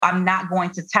I'm not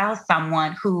going to tell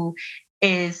someone who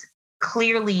is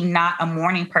clearly not a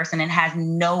morning person and has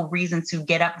no reason to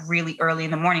get up really early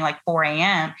in the morning, like 4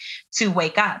 a.m., to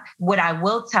wake up. What I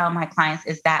will tell my clients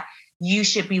is that you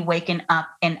should be waking up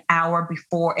an hour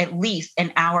before, at least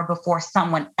an hour before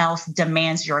someone else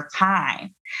demands your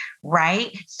time,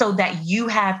 right? So that you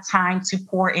have time to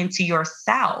pour into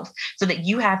yourself, so that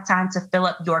you have time to fill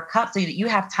up your cup, so that you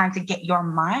have time to get your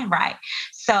mind right.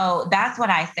 So that's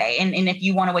what I say. And if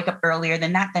you want to wake up earlier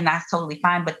than that, then that's totally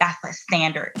fine, but that's the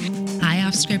standard. Hi,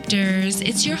 Off-Scripters.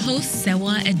 It's your host,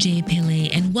 Sewa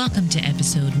Ajay-Pillay, and welcome to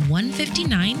episode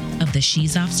 159 of the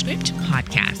She's Off-Script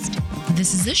podcast.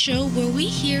 This is a show where we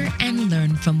hear and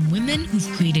learn from women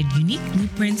who've created unique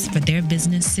blueprints for their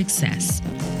business success.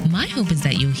 My hope is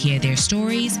that you'll hear their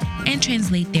stories and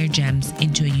translate their gems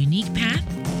into a unique path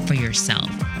for yourself.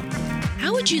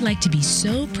 How would you like to be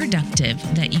so productive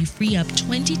that you free up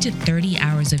 20 to 30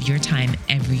 hours of your time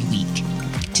every week?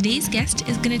 Today's guest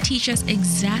is going to teach us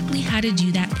exactly how to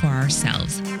do that for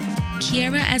ourselves.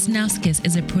 Kiera Asnauskas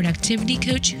is a productivity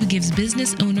coach who gives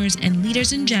business owners and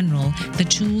leaders in general the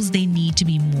tools they need to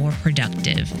be more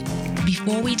productive.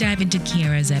 Before we dive into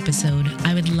Kiera's episode,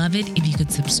 I would love it if you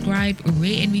could subscribe,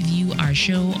 rate, and review our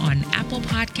show on Apple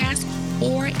Podcasts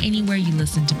or anywhere you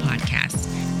listen to podcasts.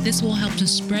 This will help to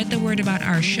spread the word about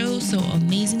our show so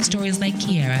amazing stories like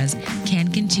Kiera's can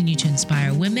continue to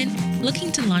inspire women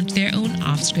looking to launch their own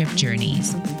off-script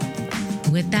journeys.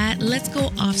 With that, let's go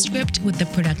off script with the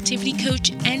productivity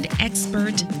coach and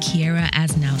expert, Kiera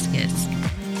Asnauskas.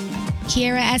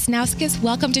 Kiera Asnauskas,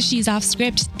 welcome to She's Off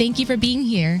Script. Thank you for being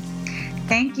here.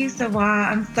 Thank you, Sewa.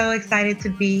 I'm so excited to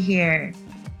be here.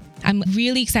 I'm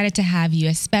really excited to have you,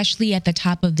 especially at the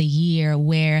top of the year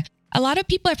where a lot of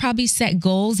people have probably set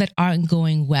goals that aren't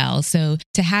going well. So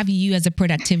to have you as a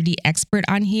productivity expert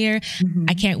on here,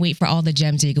 I can't wait for all the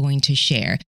gems you're going to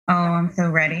share. Oh, I'm so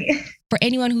ready. For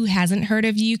anyone who hasn't heard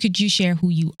of you, could you share who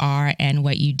you are and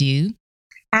what you do?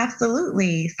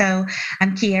 Absolutely. So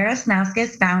I'm Kiera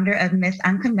Asnauskas, founder of Miss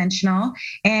Unconventional,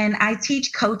 and I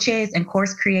teach coaches and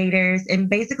course creators and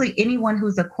basically anyone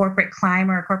who's a corporate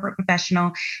climber, a corporate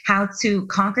professional, how to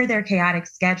conquer their chaotic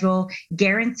schedule,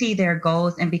 guarantee their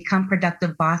goals, and become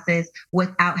productive bosses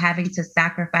without having to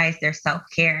sacrifice their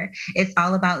self-care. It's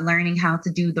all about learning how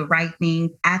to do the right thing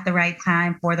at the right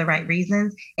time for the right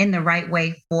reasons in the right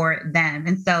way for them.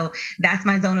 And so that's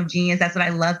my zone of genius. That's what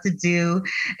I love to do.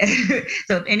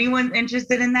 So if anyone's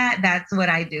interested in that, that's what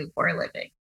I do for a living.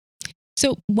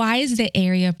 So why is the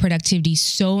area of productivity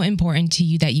so important to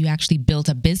you that you actually built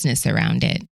a business around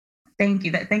it? Thank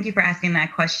you. Thank you for asking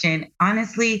that question.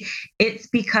 Honestly, it's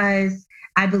because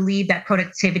I believe that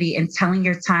productivity and telling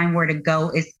your time where to go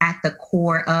is at the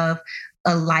core of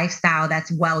a lifestyle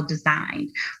that's well designed,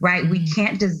 right? We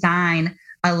can't design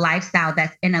a lifestyle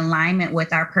that's in alignment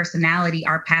with our personality,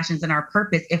 our passions, and our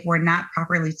purpose if we're not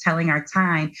properly telling our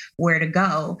time where to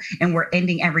go. And we're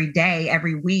ending every day,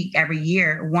 every week, every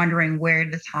year, wondering where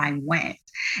the time went.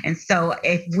 And so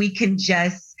if we can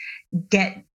just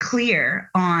get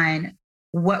clear on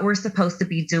what we're supposed to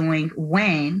be doing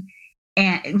when,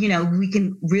 and, we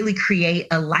can really create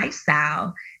a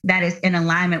lifestyle that is in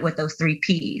alignment with those 3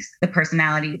 Ps, the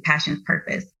personality, passions,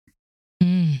 purpose.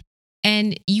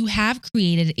 And you have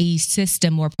created a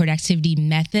system or productivity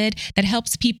method that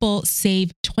helps people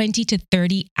save 20 to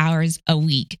 30 hours a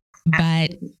week.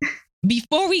 But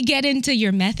before we get into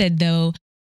your method, though,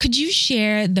 could you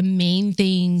share the main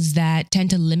things that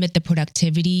tend to limit the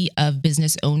productivity of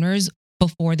business owners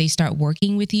before they start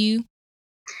working with you?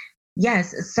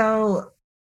 Yes. So,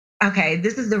 okay,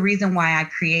 this is the reason why I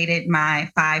created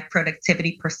my 5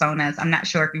 productivity personas. I'm not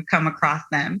sure if you've come across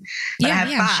them, but I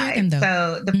have 5. Share them, though.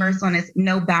 So the first one is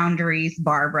No Boundaries,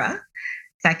 Barbara.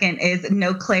 Second is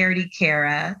No Clarity,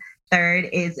 Kiera. Third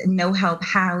is No Help,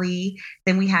 Hallie.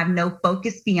 Then we have No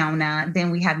Focus, Fiona.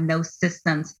 Then we have No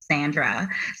Systems, Sandra.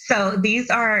 So these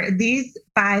 5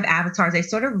 avatars, they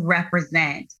sort of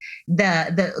represent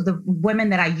the women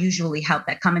that I usually help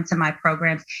that come into my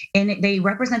programs, and they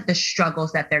represent the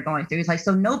struggles that they're going through. It's like,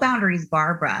 so No Boundaries,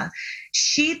 Barbara,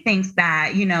 she thinks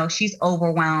that, she's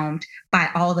overwhelmed by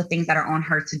all the things that are on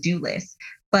her to-do list.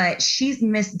 But she's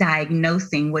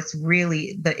misdiagnosing what's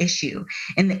really the issue.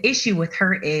 And the issue with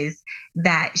her is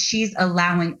that she's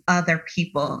allowing other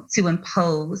people to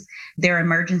impose their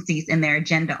emergencies and their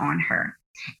agenda on her.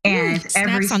 And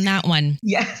snaps on that one.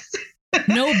 Yes.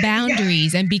 No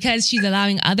boundaries. And because she's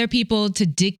allowing other people to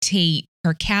dictate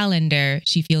her calendar,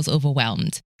 she feels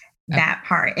overwhelmed. That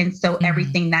part. And so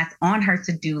everything that's on her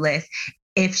to-do list,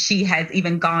 if she has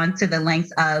even gone to the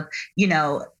lengths of,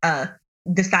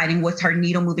 deciding what's her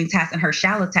needle moving task and her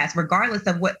shallow task, regardless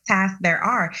of what tasks there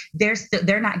are,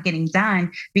 they're not getting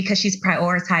done because she's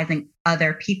prioritizing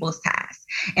other people's tasks.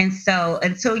 And so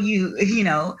until you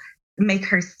know, make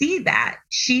her see that,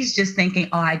 she's just thinking,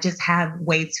 oh, I just have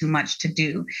way too much to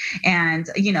do. And,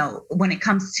 you know, when it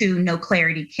comes to no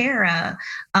clarity Kara,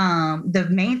 the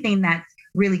main thing that's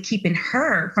really keeping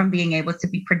her from being able to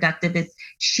be productive is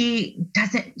she's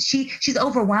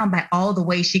overwhelmed by all the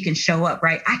ways she can show up,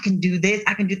 right? I can do this,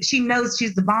 I can do this. She knows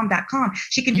she's the bomb.com.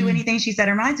 She can do anything she set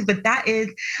her mind to, but that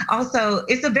is also,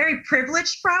 it's a very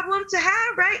privileged problem to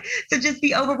have, right? To just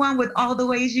be overwhelmed with all the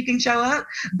ways you can show up,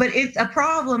 but it's a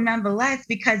problem nonetheless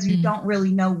because you don't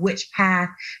really know which path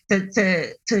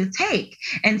to take.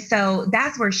 And so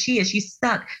that's where she is. She's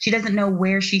stuck. She doesn't know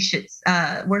where she should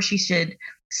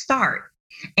start.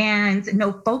 And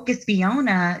no focus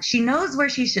Fiona, she knows where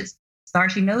she should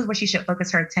start. She knows where she should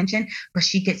focus her attention, but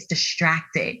she gets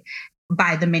distracted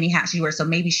by the many hats she wears. So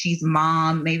maybe she's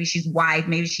mom, maybe she's wife,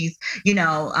 maybe she's, you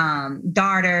know,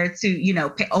 daughter to, you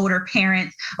know, older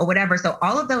parents or whatever. So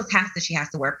all of those hats that she has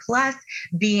to wear, plus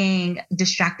being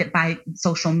distracted by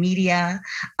social media,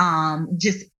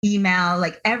 just email,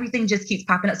 like everything just keeps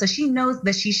popping up. So she knows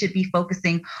that she should be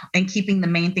focusing and keeping the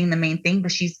main thing,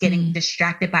 but she's getting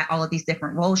distracted by all of these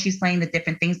different roles she's playing, the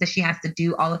different things that she has to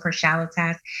do, all of her shallow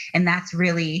tasks. And that's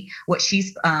really what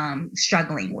she's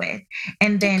struggling with.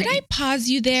 And then could I pause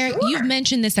you there? Sure. You've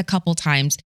mentioned this a couple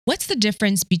times. What's the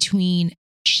difference between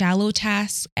shallow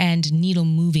tasks and needle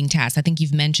moving tasks? I think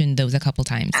you've mentioned those a couple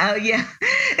times. Oh yeah.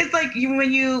 It's like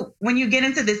when you get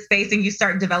into this space and you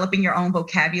start developing your own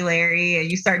vocabulary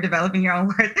and you start developing your own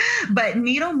words, but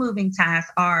needle moving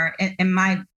tasks are, in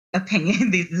my opinion,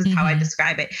 this is how I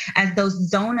describe it, as those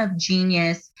zone of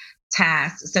genius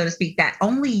tasks, so to speak, that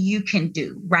only you can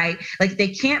do, right? Like they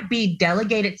can't be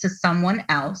delegated to someone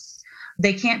else.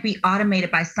 They can't be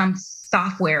automated by some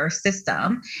software or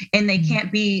system, and they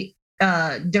can't be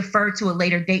deferred to a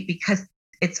later date because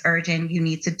it's urgent. You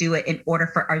need to do it in order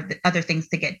for other things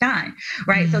to get done,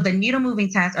 right? So the needle moving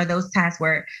tasks are those tasks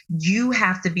where you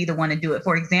have to be the one to do it.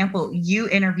 For example, you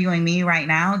interviewing me right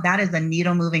now, that is a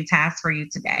needle moving task for you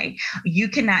today. You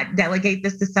cannot delegate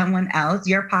this to someone else.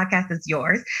 Your podcast is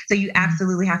yours. So you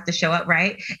absolutely have to show up,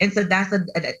 right? And so that's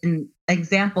an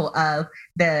example of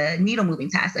the needle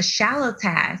moving task. A shallow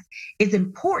task is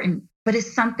important, but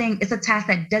it's a task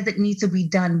that doesn't need to be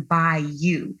done by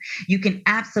you. You can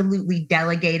absolutely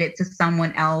delegate it to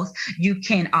someone else. You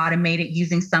can automate it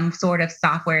using some sort of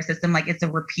software system, like it's a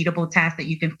repeatable task that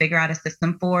you can figure out a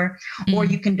system for, or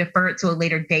you can defer it to a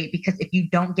later date, because if you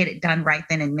don't get it done right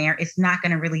then and there, it's not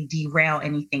going to really derail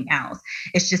anything else.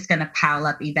 It's just going to pile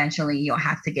up eventually. You'll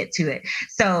have to get to it.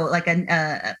 So like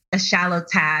a shallow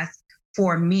task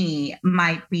for me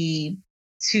might be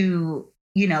to,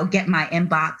 you know, get my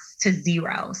inbox to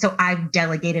 0. So I've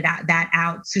delegated that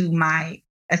out to my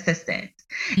assistant.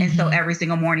 And so every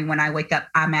single morning when I wake up,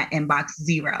 I'm at inbox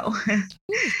 0.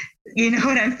 You know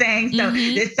what I'm saying? So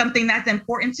it's something that's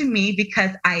important to me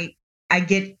because I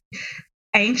get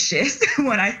anxious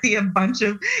when I see a bunch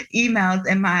of emails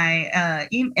in my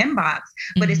inbox,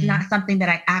 but it's not something that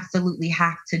I absolutely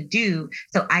have to do.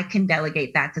 So I can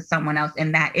delegate that to someone else.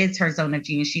 And that is her zone of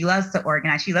genius. She loves to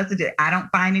organize. She loves to do it. I don't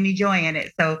find any joy in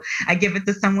it. So I give it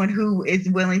to someone who is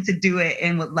willing to do it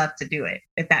and would love to do it,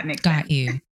 if that makes sense. Got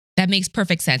you. That makes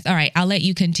perfect sense. All right. I'll let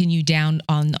you continue down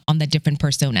on the different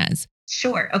personas.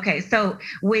 Sure. Okay. So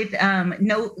with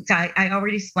I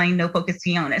already explained No Focus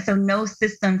Fiona. So No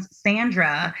Systems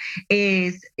Sandra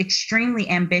is extremely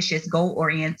ambitious, goal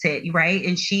oriented, right?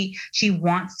 And she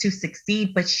wants to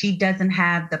succeed, but she doesn't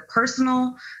have the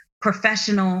personal,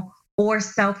 professional, or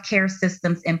self-care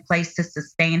systems in place to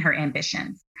sustain her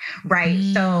ambitions, right?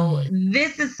 So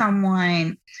this is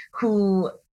someone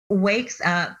who wakes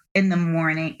up in the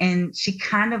morning and she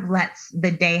kind of lets the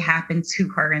day happen to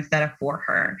her instead of for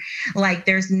her. Like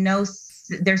there's no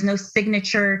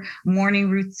signature morning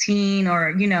routine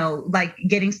or, you know, like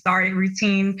getting started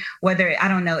routine, whether, I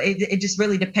don't know, it just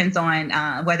really depends on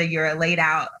whether you're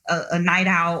a night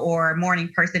owl or a morning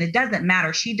person. It doesn't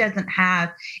matter. She doesn't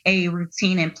have a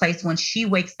routine in place when she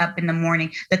wakes up in the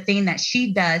morning, the thing that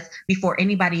she does before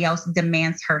anybody else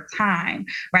demands her time,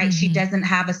 right? She doesn't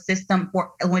have a system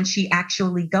for when she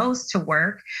actually goes to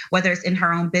work, whether it's in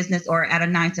her own business or at a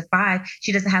 9 to 5,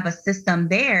 she doesn't have a system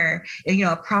there, you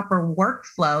know, a proper work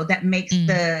workflow that makes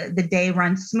the day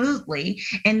run smoothly.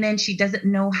 And then she doesn't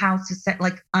know how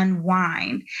to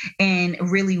unwind and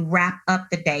really wrap up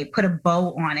the day, put a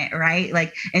bow on it, right?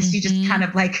 Like, and she just kind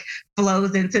of like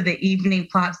flows into the evening,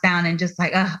 plops down and just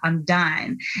like, oh, I'm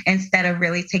done. Instead of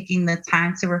really taking the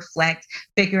time to reflect,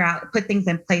 figure out, put things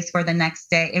in place for the next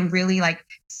day and really like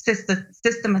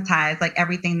systematize like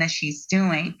everything that she's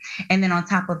doing. And then on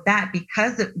top of that,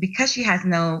 because she has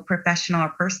no professional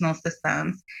or personal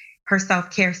systems, her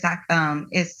self-care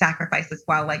is sacrificed as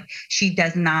well. Like she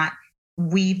does not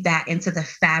weave that into the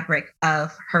fabric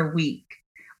of her week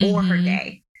or her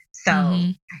day. So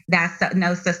that's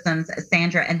No Systems,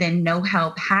 Sandra. And then No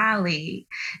Help, Hallie.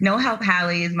 No Help,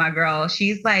 Hallie is my girl.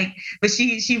 She's like, but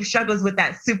she struggles with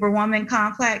that superwoman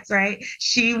complex, right?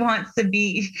 She wants to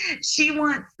be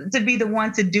the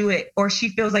one to do it, or she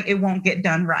feels like it won't get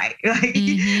done right. Like,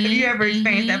 if you ever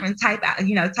experienced that from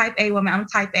type A woman, I'm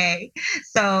type A.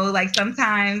 So like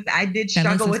sometimes I did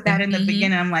struggle with that in the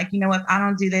beginning. I'm like, if I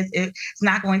don't do this, it's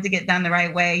not going to get done the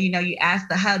right way. You ask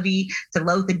the hubby to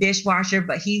load the dishwasher,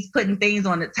 but he's putting things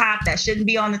on the top that shouldn't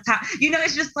be on the top.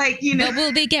 It's just like, But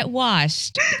will they get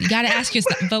washed? You got to ask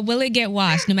yourself, but will it get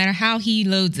washed no matter how he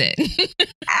loads it?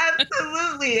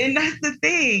 Absolutely. And that's the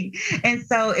thing. And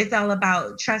so it's all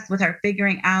about trust with her,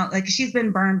 figuring out, like, she's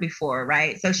been burned before,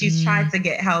 right? So she's tried to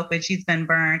get help and she's been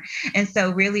burned. And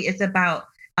so really it's about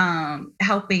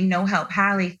helping No Help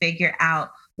Hallie figure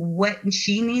out what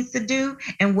she needs to do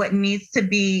and what needs to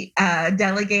be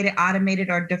delegated, automated,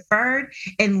 or deferred,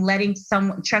 and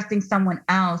trusting someone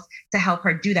else to help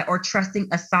her do that, or trusting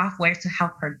a software to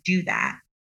help her do that.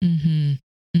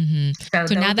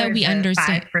 So now that we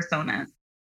understand 5 personas.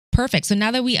 Perfect. So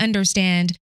now that we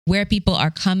understand where people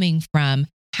are coming from,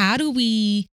 how do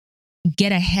we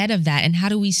get ahead of that, and how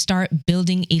do we start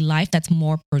building a life that's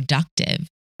more productive?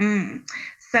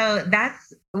 So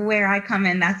that's where I come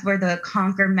in. That's where the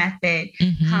Conquer method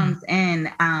comes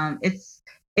in.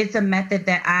 It's a method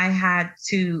that I had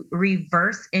to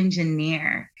reverse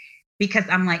engineer, because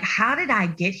I'm like, how did I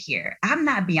get here? I'm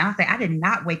not Beyonce. I did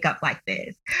not wake up like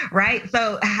this, right?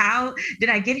 So how did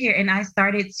I get here? And I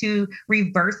started to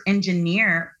reverse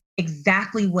engineer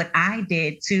exactly what I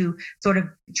did to sort of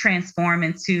transform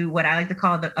into what I like to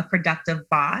call a productive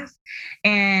boss.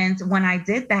 And when I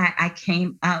did that, I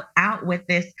came out with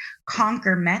this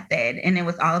Conquer method. And it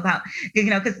was all about,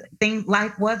 because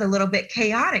life was a little bit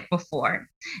chaotic before.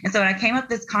 And so when I came up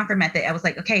with this Conquer method, I was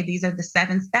like, okay, these are the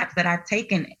 7 steps that I've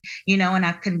taken, and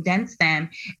I've condensed them.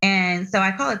 And so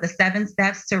I call it the 7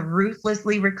 steps to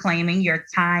ruthlessly reclaiming your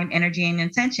time, energy, and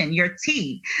intention, your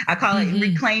T. I call it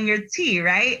reclaim your T,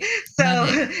 right? So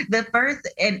the first,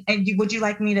 and would you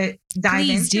like me to dive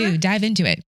into it? Please do, dive into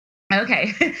it.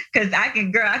 Okay, because I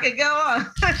could go on.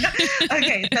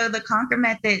 Okay, so the Conquer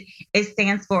method, it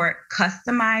stands for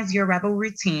customize your rebel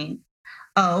routine.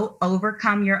 O,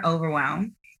 overcome your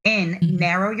overwhelm. N,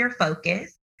 narrow your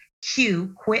focus.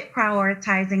 Q, quit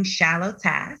prioritizing shallow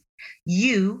tasks.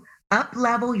 U,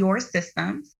 up-level your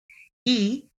systems.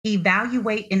 E,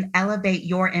 evaluate and elevate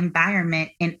your environment.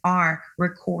 And R,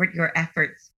 record your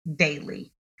efforts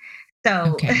daily.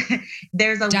 So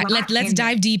there's a lot. Let's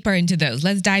dive deeper into those. So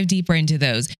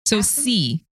absolutely.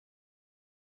 C.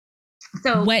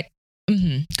 So what?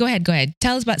 Go ahead.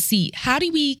 Tell us about C. How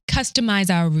do we customize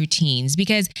our routines?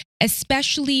 Because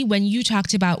especially when you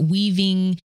talked about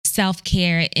weaving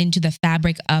self-care into the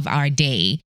fabric of our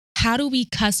day, how do we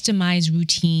customize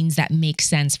routines that make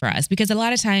sense for us? Because a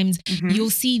lot of times you'll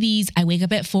see these, I wake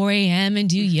up at 4 a.m. and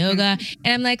do yoga.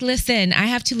 And I'm like, listen, I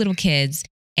have 2 little kids.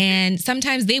 And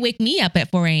sometimes they wake me up at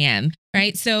 4 a.m.,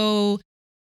 right? So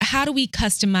how do we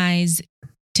customize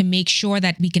to make sure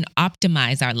that we can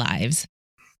optimize our lives?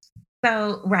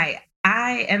 So, right.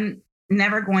 I am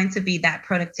never going to be that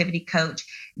productivity coach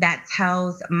that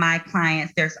tells my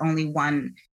clients there's only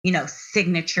one,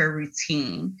 signature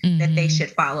routine that they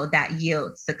should follow that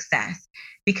yields success.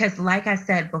 Because like I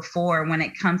said before, when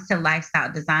it comes to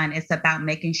lifestyle design, it's about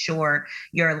making sure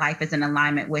your life is in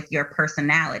alignment with your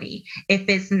personality. If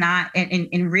it's not,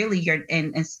 and really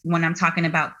when I'm talking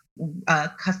about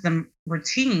custom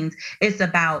routines, it's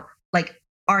about like,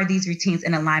 are these routines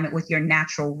in alignment with your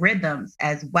natural rhythms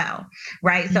as well,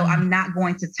 right? So I'm not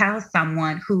going to tell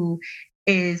someone who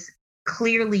is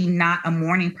clearly not a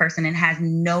morning person and has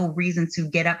no reason to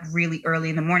get up really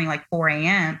early in the morning, like 4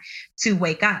 a.m. to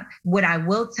wake up. What I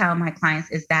will tell my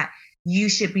clients is that you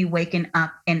should be waking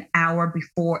up an hour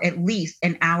before, at least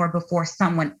an hour before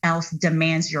someone else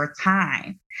demands your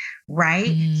time,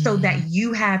 right? So that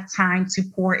you have time to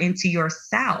pour into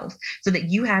yourself, so that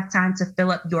you have time to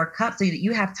fill up your cup, so that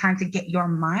you have time to get your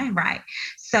mind right.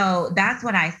 So that's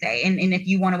what I say. And if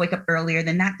you want to wake up earlier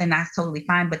than that, then that's totally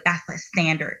fine. But that's the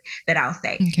standard that I'll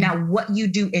say. Okay. Now, what you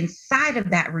do inside of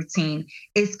that routine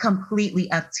is completely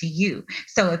up to you.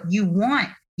 So if you want,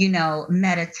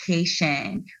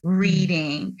 meditation,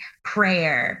 reading,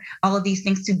 prayer, all of these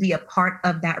things to be a part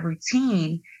of that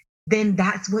routine, then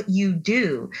that's what you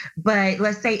do. But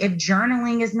let's say if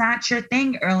journaling is not your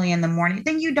thing early in the morning,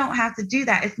 then you don't have to do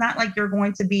that. It's not like you're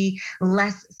going to be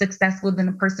less successful than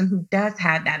the person who does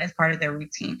have that as part of their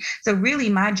routine. So really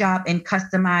my job in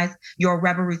Customize Your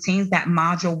Rebel Routines, that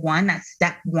module 1, that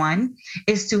step 1,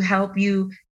 is to help you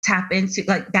tap into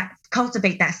that,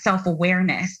 cultivate that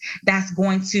self-awareness that's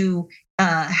going to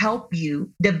help you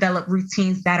develop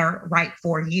routines that are right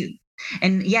for you.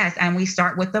 And yes, and we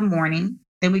start with the morning,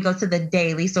 then we go to the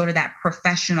daily, sort of that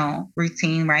professional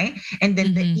routine, right? And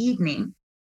then the evening.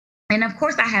 And of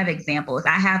course, I have examples.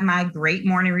 I have my great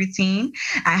morning routine.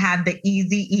 I have the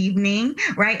easy evening,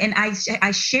 right? And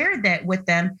I share that with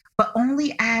them, but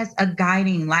only as a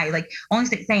guiding light, like only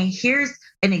saying, here's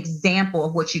an example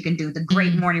of what you can do. The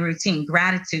great morning routine,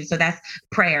 gratitude. So that's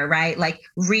prayer, right? Like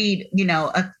read,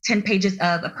 10 pages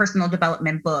of a personal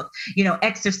development book,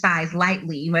 exercise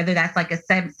lightly, whether that's like a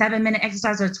 7-minute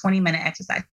exercise or a 20-minute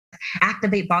exercise.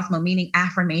 Activate boss mode, meaning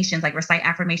affirmations, like recite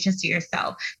affirmations to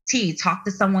yourself. Talk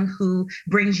to someone who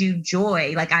brings you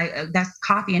joy. Like that's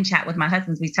coffee and chat with my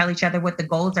husband. We tell each other what the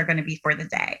goals are going to be for the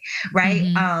day,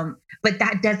 right? But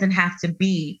that doesn't have to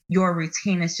be your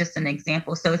routine. It's just an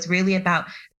example. So it's really about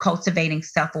cultivating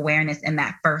self-awareness in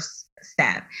that first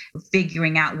step,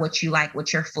 figuring out what you like,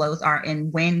 what your flows are,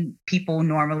 and when people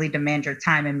normally demand your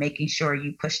time, and making sure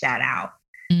you push that out.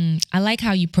 I like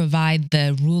how you provide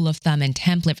the rule of thumb and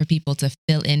template for people to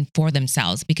fill in for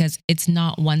themselves, because it's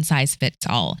not one size fits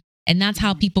all. And that's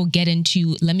how people get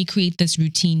into, let me create this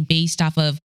routine based off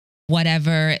of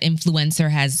whatever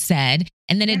influencer has said.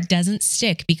 And then it doesn't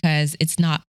stick because it's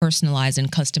not personalized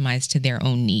and customized to their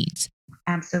own needs.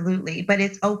 Absolutely. But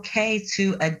it's okay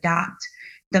to adopt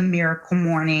the Miracle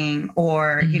Morning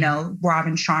or,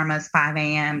 Robin Sharma's 5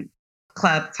 a.m.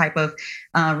 club type of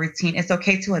routine. It's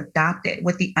okay to adopt it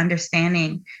with the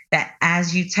understanding that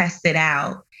as you test it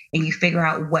out and you figure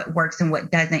out what works and what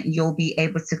doesn't, you'll be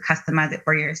able to customize it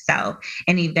for yourself.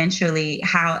 And eventually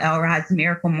how Elrod's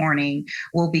Miracle Morning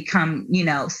will become,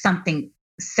 something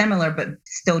similar, but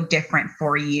still different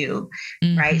for you,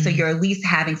 right? So you're at least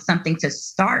having something to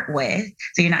start with.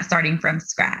 So you're not starting from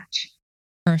scratch.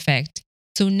 Perfect.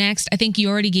 So next, I think you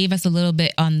already gave us a little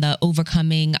bit on the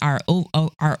overcoming our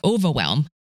overwhelm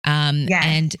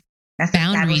and that's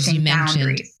boundaries you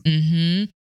mentioned. Boundaries.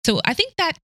 So I think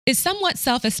that is somewhat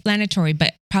self-explanatory,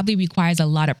 but probably requires a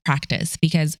lot of practice,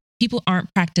 because people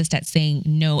aren't practiced at saying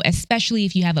no, especially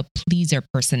if you have a pleaser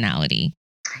personality.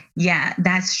 Yeah,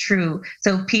 that's true.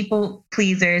 So people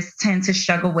pleasers tend to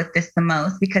struggle with this the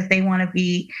most because they want to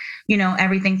be,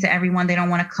 everything to everyone. They don't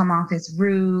want to come off as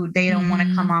rude. They don't want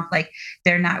to come off like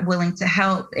they're not willing to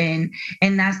help. And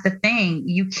that's the thing.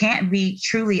 You can't be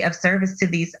truly of service to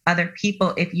these other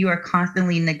people if you are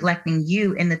constantly neglecting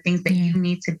you and the things that you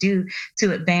need to do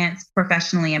to advance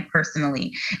professionally and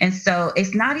personally. And so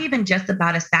it's not even just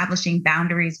about establishing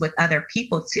boundaries with other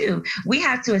people too. We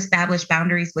have to establish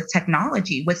boundaries with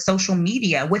technology, with social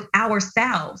media, with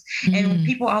ourselves. And when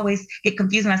people always get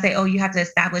confused and I say, oh, you have to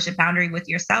establish a boundary with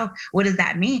yourself, what does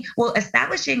that mean? Well,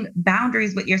 establishing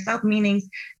boundaries with yourself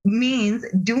means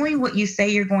doing what you say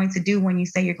you're going to do when you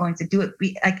say you're going to do it.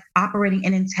 Be like operating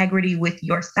in integrity with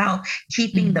yourself,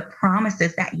 keeping the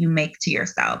promises that you make to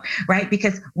yourself, right?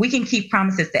 Because we can keep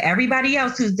promises to everybody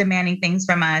else who's demanding things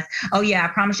from us. Oh yeah, I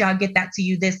promise you I'll get that to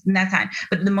you this and that time.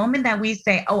 But the moment that we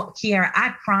say, oh, Kiara,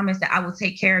 I promise that I will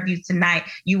take care of you tonight.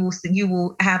 You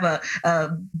will have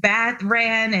a bath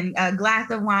ran and a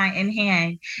glass of wine in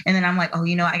hand. And then I'm like, oh,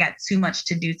 I got too much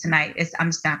to do tonight. I'm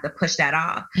just gonna have to push that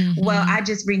off. Well, I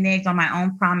just reneged on my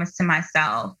own promise to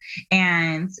myself.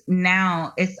 And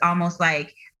now it's almost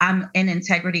like I'm in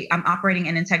integrity. I'm operating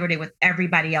in integrity with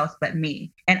everybody else but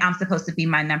me. And I'm supposed to be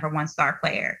my number one star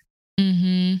player.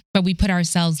 But we put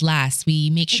ourselves last. We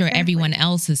make sure everyone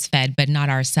else is fed, but not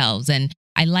ourselves. And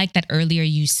I like that earlier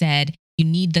you said you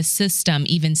need the system,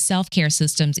 even self-care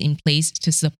systems in place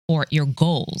to support your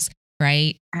goals,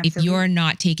 right? Absolutely. If you're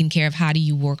not taking care of, how do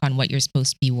you work on what you're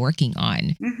supposed to be working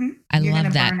on? You're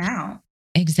love that. Burn out.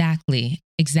 Exactly.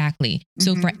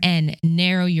 So for N,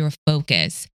 narrow your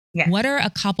focus. Yes. What are a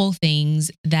couple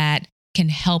things that can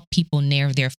help people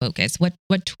narrow their focus?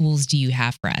 What tools do you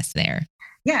have for us there?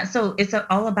 Yeah, so it's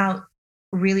all about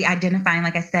really identifying,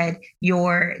 like I said,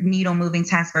 your needle moving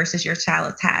task versus your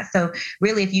shallow task. So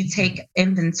really, if you take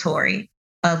inventory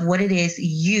of what it is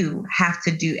you have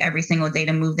to do every single day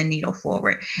to move the needle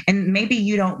forward. And maybe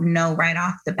you don't know right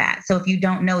off the bat. So if you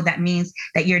don't know, that means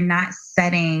that you're not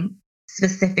setting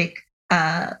specific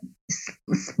uh,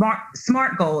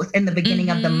 smart goals in the beginning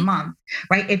of the month,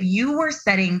 right? If you were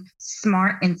setting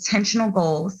smart intentional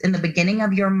goals in the beginning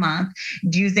of your month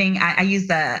using,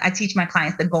 I teach my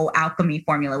clients the goal alchemy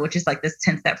formula, which is like this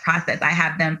 10-step process. I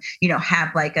have them, have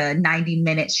like a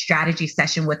 90-minute strategy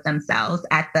session with themselves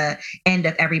at the end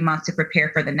of every month to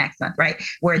prepare for the next month, right?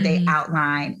 Where they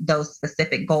outline those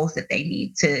specific goals that they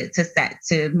need to set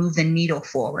to move the needle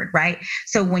forward, right?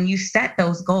 So when you set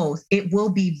those goals, it will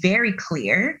be very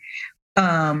clear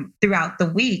throughout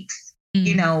the weeks,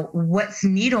 what's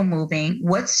needle moving,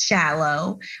 what's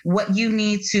shallow, what you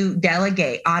need to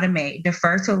delegate, automate,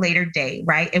 defer to a later date,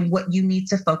 right? And what you need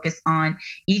to focus on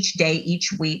each day,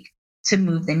 each week to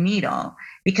move the needle,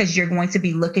 because you're going to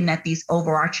be looking at these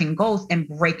overarching goals and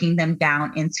breaking them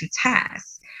down into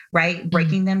tasks, right?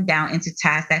 Breaking them down into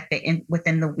tasks that fit in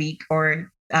within the week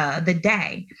or the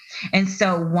day. And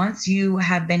so once you're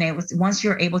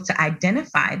able to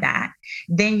identify that,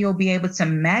 then you'll be able to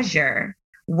measure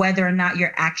whether or not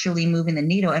you're actually moving the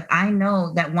needle. If I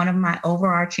know that one of my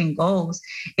overarching goals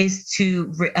is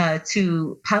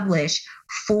to publish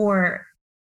 4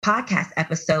 podcast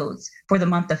episodes for the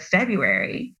month of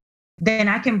February, then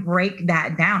I can break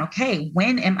that down. Okay,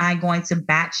 when am I going to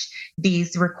batch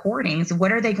these recordings?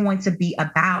 What are they going to be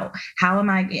about? How am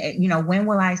I, when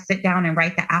will I sit down and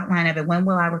write the outline of it? When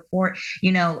will I record?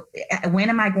 When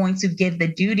am I going to give the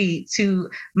duty to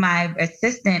my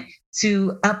assistant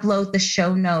to upload the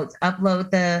show notes,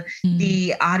 upload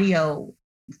the audio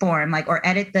form, or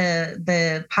edit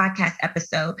the podcast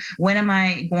episode? When am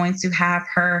I going to have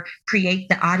her create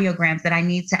the audiograms that I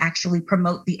need to actually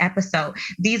promote the episode?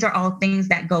 These are all things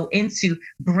that go into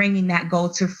bringing that goal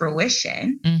to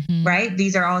fruition, right?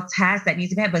 These are all tasks that need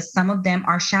to be had, but some of them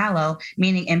are shallow,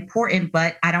 meaning important,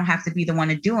 but I don't have to be the one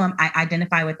to do them. I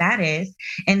identify what that is.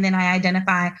 And then I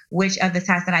identify which of the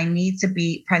tasks that I need to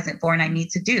be present for and I need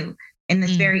to do. And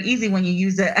it's very easy when you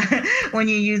use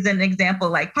an example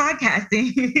like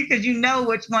podcasting, because you know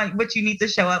what you need to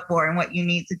show up for and what you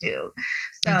need to do.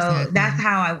 So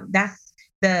exactly. That's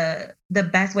the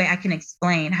best way I can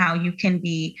explain how you can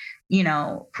be,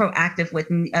 proactive with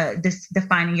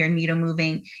defining your needle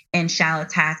moving and shallow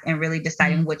tasks and really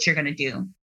deciding what you're going to do.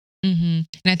 And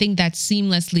I think that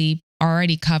seamlessly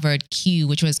already covered Q,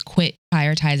 which was quit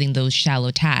prioritizing those shallow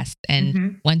tasks.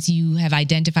 And once you have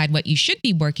identified what you should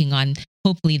be working on,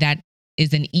 hopefully that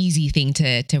is an easy thing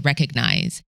to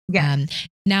recognize. Yes.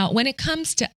 Now, when it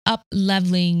comes to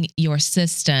up-leveling your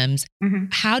systems,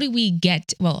 how do we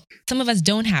some of us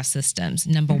don't have systems,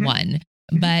 number one.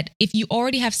 But if you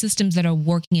already have systems that are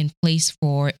working in place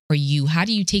for you, how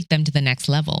do you take them to the next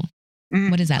level?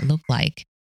 What does that look like?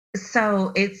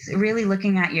 So it's really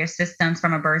looking at your systems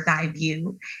from a bird's eye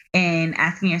view and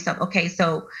asking yourself, okay,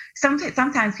 so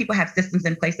sometimes people have systems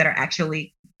in place that are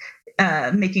actually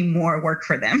making more work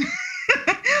for them,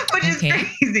 which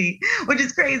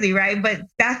is crazy, right? But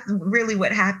that's really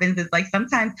what happens is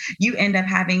sometimes you end up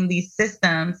having these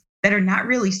systems that are not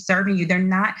really serving you. They're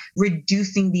not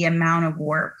reducing the amount of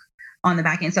work on the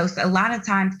back end. So a lot of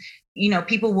times,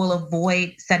 people will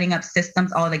avoid setting up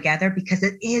systems altogether because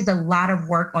it is a lot of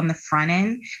work on the front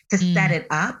end to set it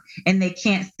up, and they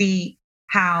can't see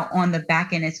how on the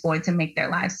back end it's going to make their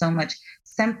lives so much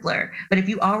simpler. But if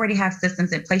you already have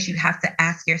systems in place, you have to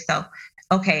ask yourself,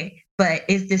 okay, but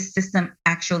is this system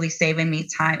actually saving me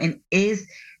time? And is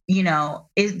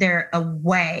there a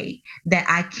way that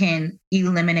I can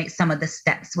eliminate some of the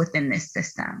steps within this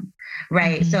system,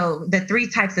 right? So the 3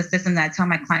 types of systems that I tell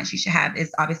my clients you should have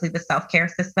is obviously the self-care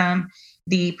system,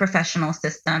 the professional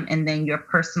system, and then your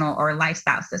personal or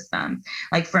lifestyle system.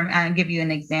 I'll give you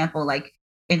an example,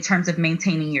 in terms of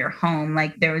maintaining your home.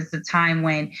 There was a time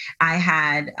when I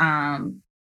had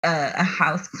a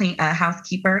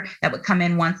housekeeper that would come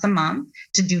in once a month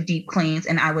to do deep cleans,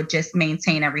 and I would just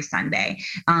maintain every Sunday.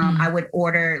 I would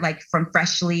order from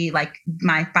Freshly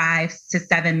my 5 to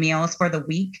 7 meals for the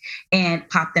week and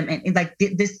pop them in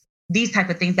these type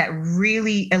of things that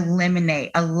really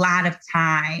eliminate a lot of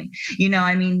time.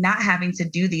 Not having to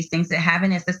do these things, that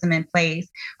having a system in place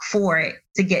for it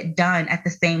to get done at the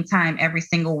same time every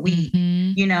single week.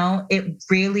 Mm-hmm. You know, it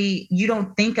really, you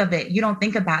don't think of it, you don't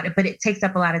think about it, but it takes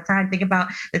up a lot of time. Think about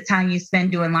the time you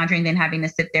spend doing laundry and then having to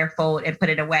sit there, fold and put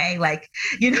it away. Like,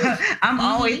 you know, I'm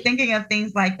always thinking of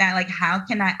things like that. Like, how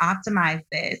can I optimize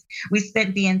this? We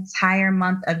spent the entire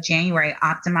month of January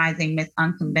optimizing Miss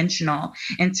Unconventional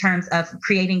in terms of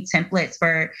creating templates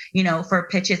for, you know, for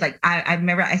pitches. Like I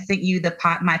remember I sent you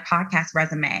my podcast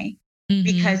resume.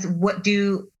 Because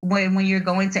when you're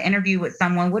going to interview with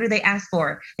someone, what do they ask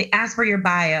for? They ask for your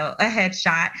bio, a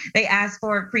headshot. They ask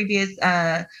for previous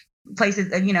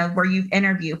places, you know, where you've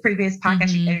interviewed, previous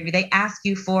podcasts you interviewed. They ask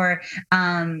you for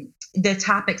the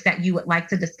topics that you would like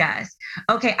to discuss.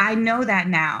 Okay, I know that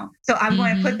now. So I'm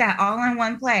going to put that all in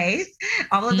one place.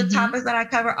 All of the topics that I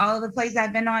cover, all of the places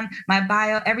I've been on, my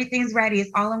bio, everything's ready.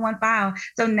 It's all in one file.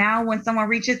 So now when someone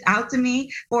reaches out to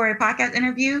me for a podcast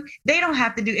interview, they don't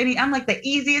have to do any. I'm like the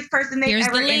easiest person they've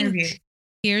ever interviewed.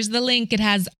 Here's the link. It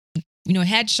has, you know,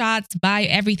 headshots, bio,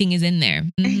 everything is in there.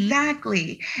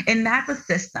 Exactly. And that's a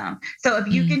system. So if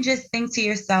you can just think to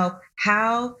yourself,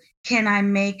 how can I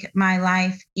make my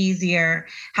life easier?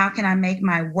 How can I make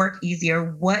my work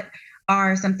easier? What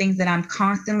are some things that I'm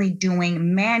constantly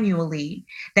doing manually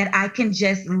that I can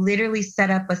just literally set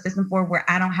up a system for where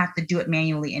I don't have to do it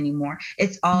manually anymore?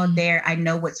 It's all there. I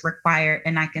know what's required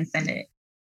and I can send it.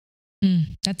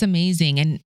 That's amazing.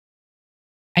 And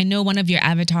I know one of your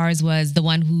avatars was the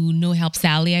one who No Help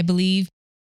Sally, I believe.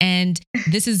 And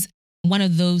this is one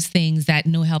of those things that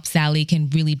No Help Sally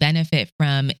can really benefit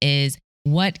from is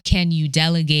what can you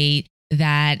delegate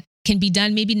that can be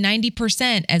done maybe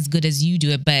 90% as good as you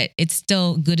do it, but it's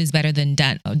still good is better than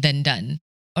done.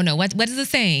 Oh no, what is the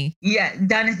saying? Yeah,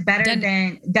 done is better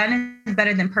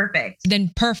than perfect.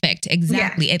 Than perfect,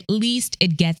 exactly. Yeah. At least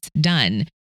it gets done.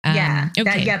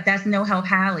 That's No Help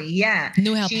Hallie. Yeah.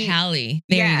 No Help Hallie.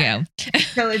 There you go.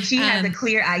 So if she has a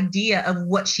clear idea of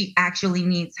what she actually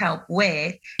needs help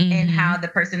with and how the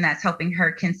person that's helping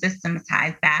her can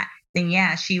systematize that,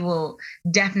 then she will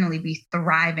definitely be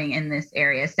thriving in this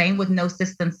area. Same with No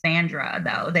System Sandra,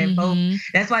 though. They both,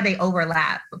 that's why they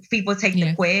overlap. People take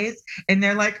the quiz and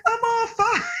they're like, I'm all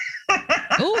fine.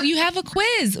 Oh, you have a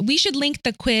quiz. We should link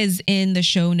the quiz in the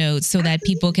show notes so that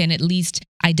people can at least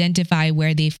identify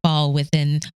where they fall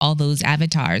within all those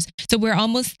avatars. So we're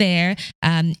almost there.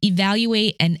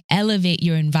 Evaluate and elevate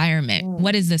your environment.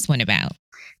 What is this one about?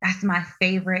 That's my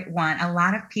favorite one. A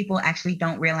lot of people actually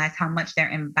don't realize how much their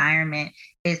environment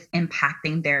is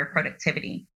impacting their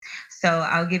productivity. So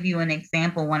I'll give you an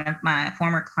example. One of my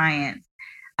former clients,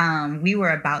 we were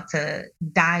about to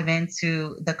dive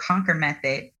into the Conquer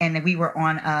method, and we were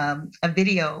on a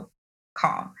video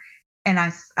call. And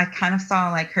I kind of saw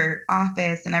like her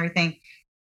office and everything.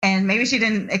 And maybe she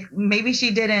didn't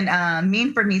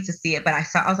mean for me to see it, but I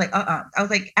was like, I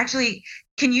was like, actually,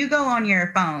 can you go on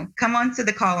your phone? Come on to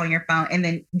the call on your phone and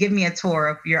then give me a tour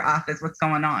of your office. What's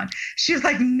going on? She was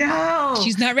like, no.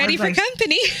 She's not ready for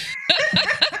company.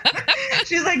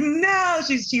 She was like, no.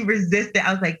 She resisted.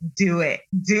 I was like, do it.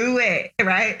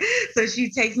 Right. So she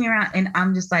takes me around and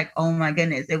I'm just like, oh my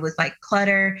goodness. It was like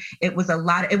clutter. It was a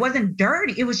lot. It wasn't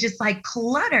dirty. It was just like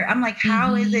clutter. I'm like,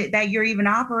 how is it that you're even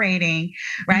operating?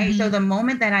 Right. So the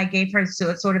moment that I gave her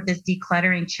sort of this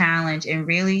decluttering challenge and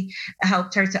really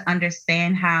helped her to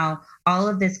understand how all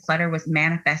of this clutter was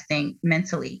manifesting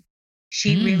mentally,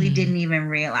 she really didn't even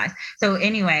realize. So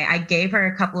anyway, I gave her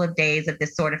a couple of days of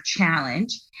this sort of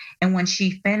challenge. And when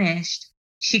she finished,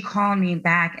 she called me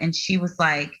back and she was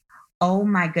like, oh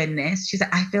my goodness. She's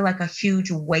like, I feel like a huge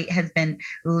weight has been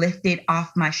lifted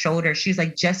off my shoulders. She's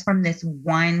like, just from this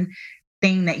one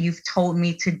thing that you've told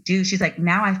me to do. She's like,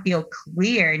 now I feel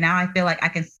clear. Now I feel like I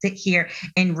can sit here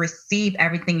and receive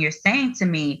everything you're saying to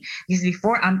me. Because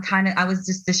before I was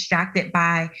just distracted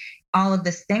by all of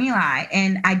the stimuli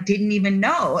and I didn't even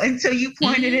know until you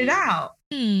pointed it out.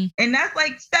 And that's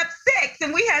like step 6.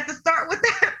 And we had to start with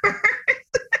that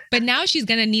first. But now she's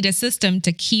going to need a system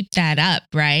to keep that up,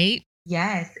 right?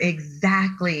 Yes,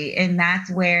 exactly. And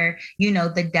that's where,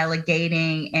 the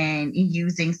delegating and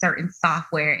using certain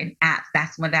software and apps,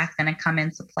 that's when that's going to come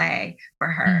into play for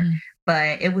her.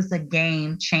 But it was a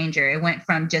game changer. It went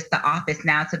from just the office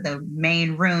now to the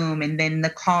main room and then the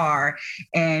car.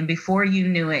 And before you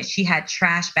knew it, she had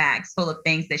trash bags full of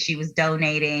things that she was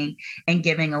donating and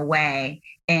giving away.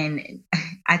 And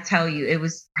I tell you,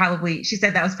 she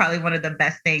said that was probably one of the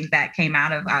best things that came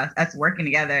out of us working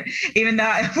together, even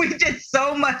though we did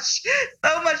so much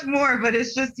more, but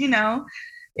it's just,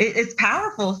 it's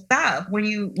powerful stuff when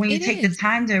you take the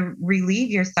time to relieve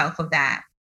yourself of that.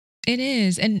 It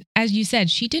is. And as you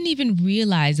said, she didn't even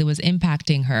realize it was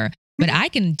impacting her, but I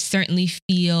can certainly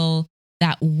feel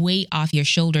that weight off your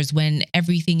shoulders when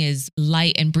everything is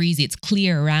light and breezy. It's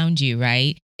clear around you,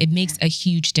 right? It makes a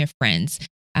huge difference.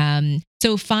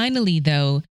 So finally,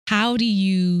 though, how do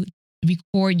you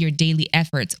record your daily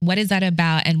efforts? What is that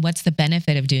about, and what's the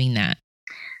benefit of doing that?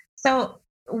 So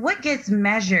what gets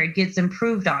measured gets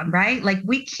improved on, right? Like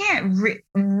we can't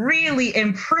really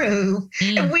improve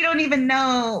if we don't even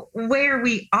know where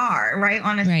we are, right,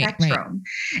 on a spectrum.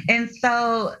 Right. And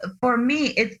so for me,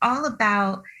 it's all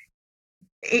about,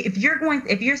 if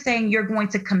you're saying you're going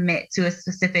to commit to a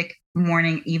specific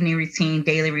morning, evening routine,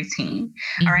 daily routine,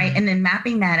 all right, and then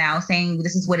mapping that out, saying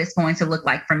this is what it's going to look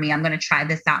like for me. I'm going to try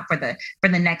this out for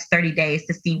the next 30 days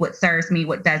to see what serves me,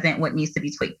 what doesn't, what needs to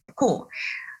be tweaked. Cool.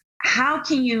 How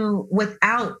can you,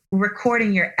 without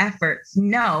recording your efforts,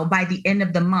 know by the end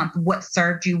of the month what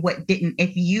served you, what didn't,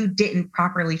 if you didn't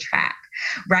properly track,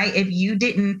 right? If you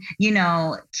didn't,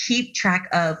 keep track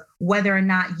of whether or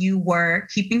not you were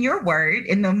keeping your word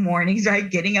in the mornings,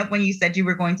 right? Getting up when you said you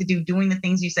were going to do, doing the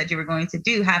things you said you were going to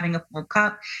do, having a full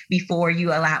cup before you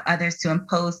allow others to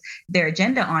impose their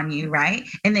agenda on you, right?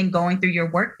 And then going through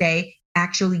your workday,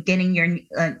 actually getting your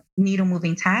needle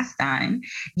moving tasks done.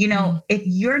 If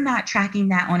you're not tracking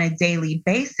that on a daily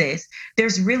basis,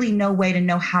 there's really no way to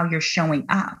know how you're showing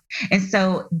up. And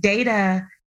so data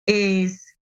is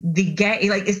the game,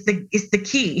 like it's the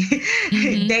key.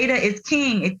 Data is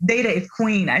king. Data is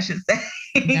queen, I should say.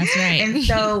 That's right. And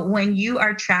so when you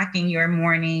are tracking your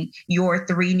morning, your 1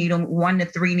 to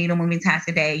 3 needle moving tasks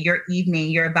a day, your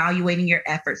evening, you're evaluating your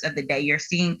efforts of the day. You're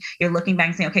looking back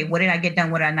and saying, okay, what did I get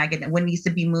done? What did I not get done? What needs to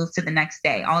be moved to the next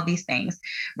day? All these things,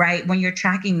 right? When you're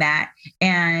tracking that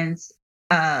and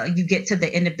you get to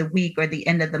the end of the week or the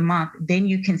end of the month, then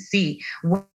you can see,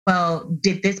 well,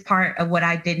 did this part of what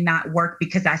I did not work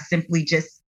because I simply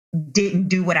just didn't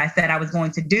do what I said I was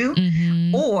going to do?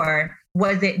 Or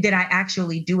did I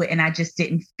actually do it and I just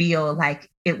didn't feel like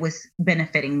it was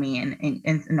benefiting me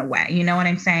in a way? You know what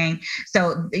I'm saying?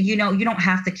 So, you don't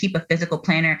have to keep a physical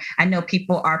planner. I know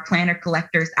people are planner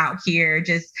collectors out here,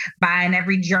 just buying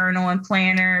every journal and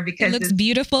planner because it looks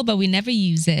beautiful, but we never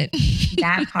use it.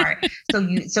 That part.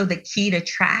 So the key to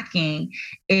tracking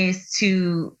is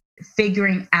to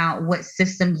figuring out what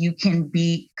system you can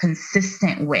be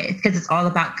consistent with, because it's all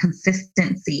about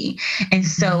consistency. And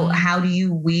so how do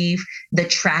you weave the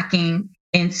tracking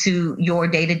into your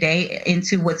day-to-day,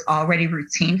 into what's already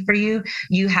routine for you?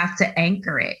 You have to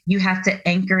anchor it. You have to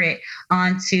anchor it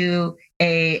onto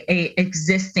a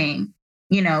existing,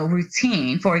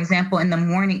 routine. For example, in the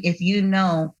morning, if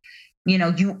you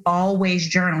always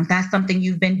journal, that's something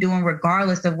you've been doing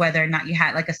regardless of whether or not you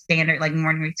had like a standard like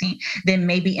morning routine, then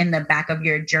maybe in the back of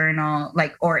your journal,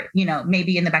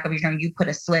 maybe in the back of your journal, you put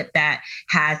a slip that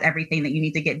has everything that you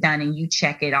need to get done and you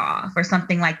check it off or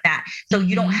something like that. So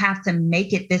you don't have to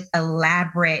make it this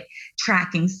elaborate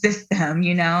tracking system.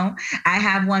 I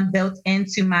have one built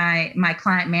into my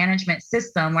client management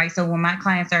system, right? So when my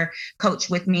clients are coached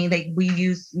with me, we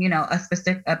use,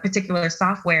 a particular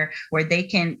software where they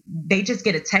just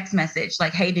get a text message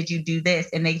like, hey, did you do this?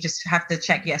 And they just have to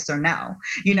check yes or no,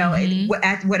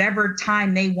 at whatever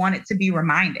time they want it to be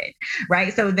reminded,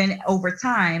 right? So then over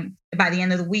time, by the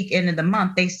end of the week, end of the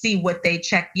month, they see what they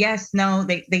checked yes, no,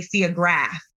 they see a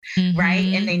graph.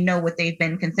 Right. And they know what they've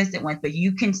been consistent with. But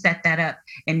you can set that up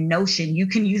in Notion. You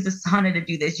can use Asana to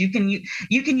do this. You can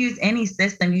use any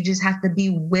system. You just have to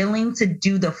be willing to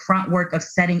do the front work of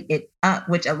setting it up,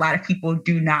 which a lot of people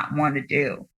do not want to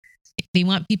do. They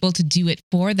want people to do it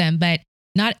for them, but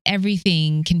not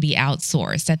everything can be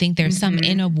outsourced. I think there's some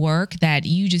inner work that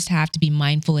you just have to be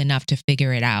mindful enough to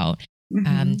figure it out.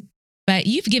 But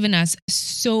you've given us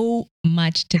so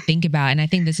much to think about. And I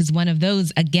think this is one of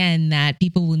those, again, that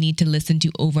people will need to listen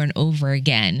to over and over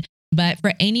again. But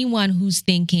for anyone who's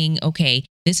thinking, okay,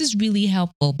 this is really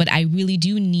helpful, but I really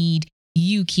do need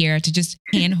you, Kiera, to just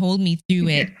handhold me through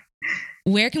it.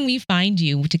 Where can we find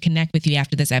you to connect with you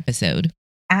after this episode?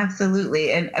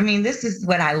 Absolutely. And I mean, this is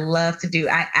what I love to do.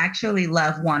 I actually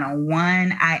love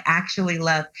one-on-one. I actually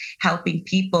love helping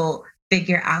people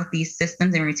figure out these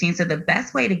systems and routines. So the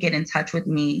best way to get in touch with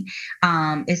me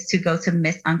is to go to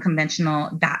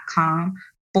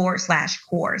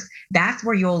missunconventional.com/course. That's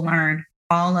where you'll learn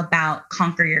all about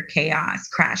Conquer Your Chaos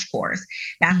crash course.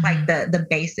 That's like the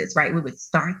basis, right? We would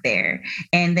start there.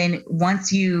 And then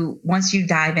once you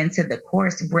dive into the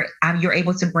course, you're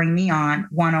able to bring me on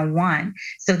one-on-one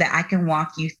so that I can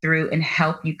walk you through and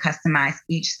help you customize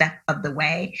each step of the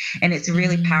way. And it's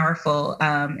really powerful.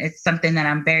 It's something that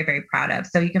I'm very, very proud of.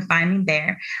 So you can find me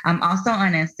there. I'm also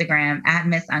on Instagram at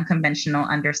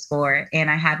 @missunconventional_. And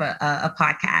I have a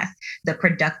podcast, the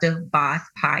Productive Boss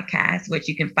Podcast, which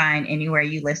you can find anywhere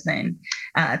where you listen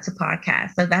to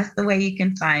podcasts. So that's the way you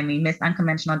can find me,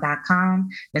 missunconventional.com,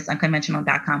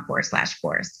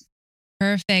 missunconventional.com/course.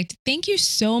 Perfect. Thank you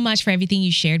so much for everything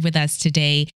you shared with us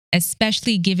today,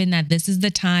 especially given that this is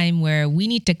the time where we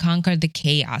need to conquer the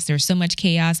chaos. There's so much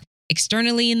chaos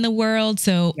externally in the world.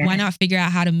 So why not figure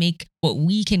out how to make what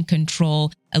we can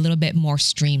control a little bit more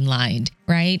streamlined,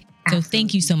 right? Absolutely. So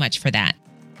thank you so much for that.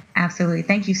 Absolutely.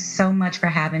 Thank you so much for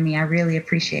having me. I really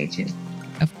appreciate you.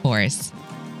 Of course.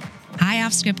 Hi,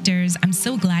 Off-Scripters. I'm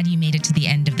so glad you made it to the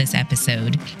end of this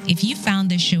episode. If you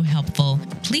found this show helpful,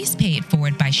 please pay it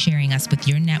forward by sharing us with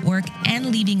your network and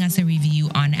leaving us a review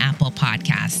on Apple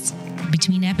Podcasts.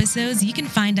 Between episodes, you can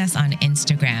find us on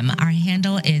Instagram. Our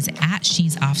handle is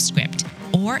 @She'sOffScript,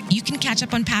 or you can catch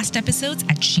up on past episodes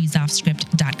at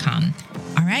she'soffscript.com.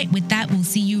 All right, with that, we'll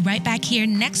see you right back here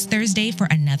next Thursday for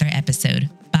another episode.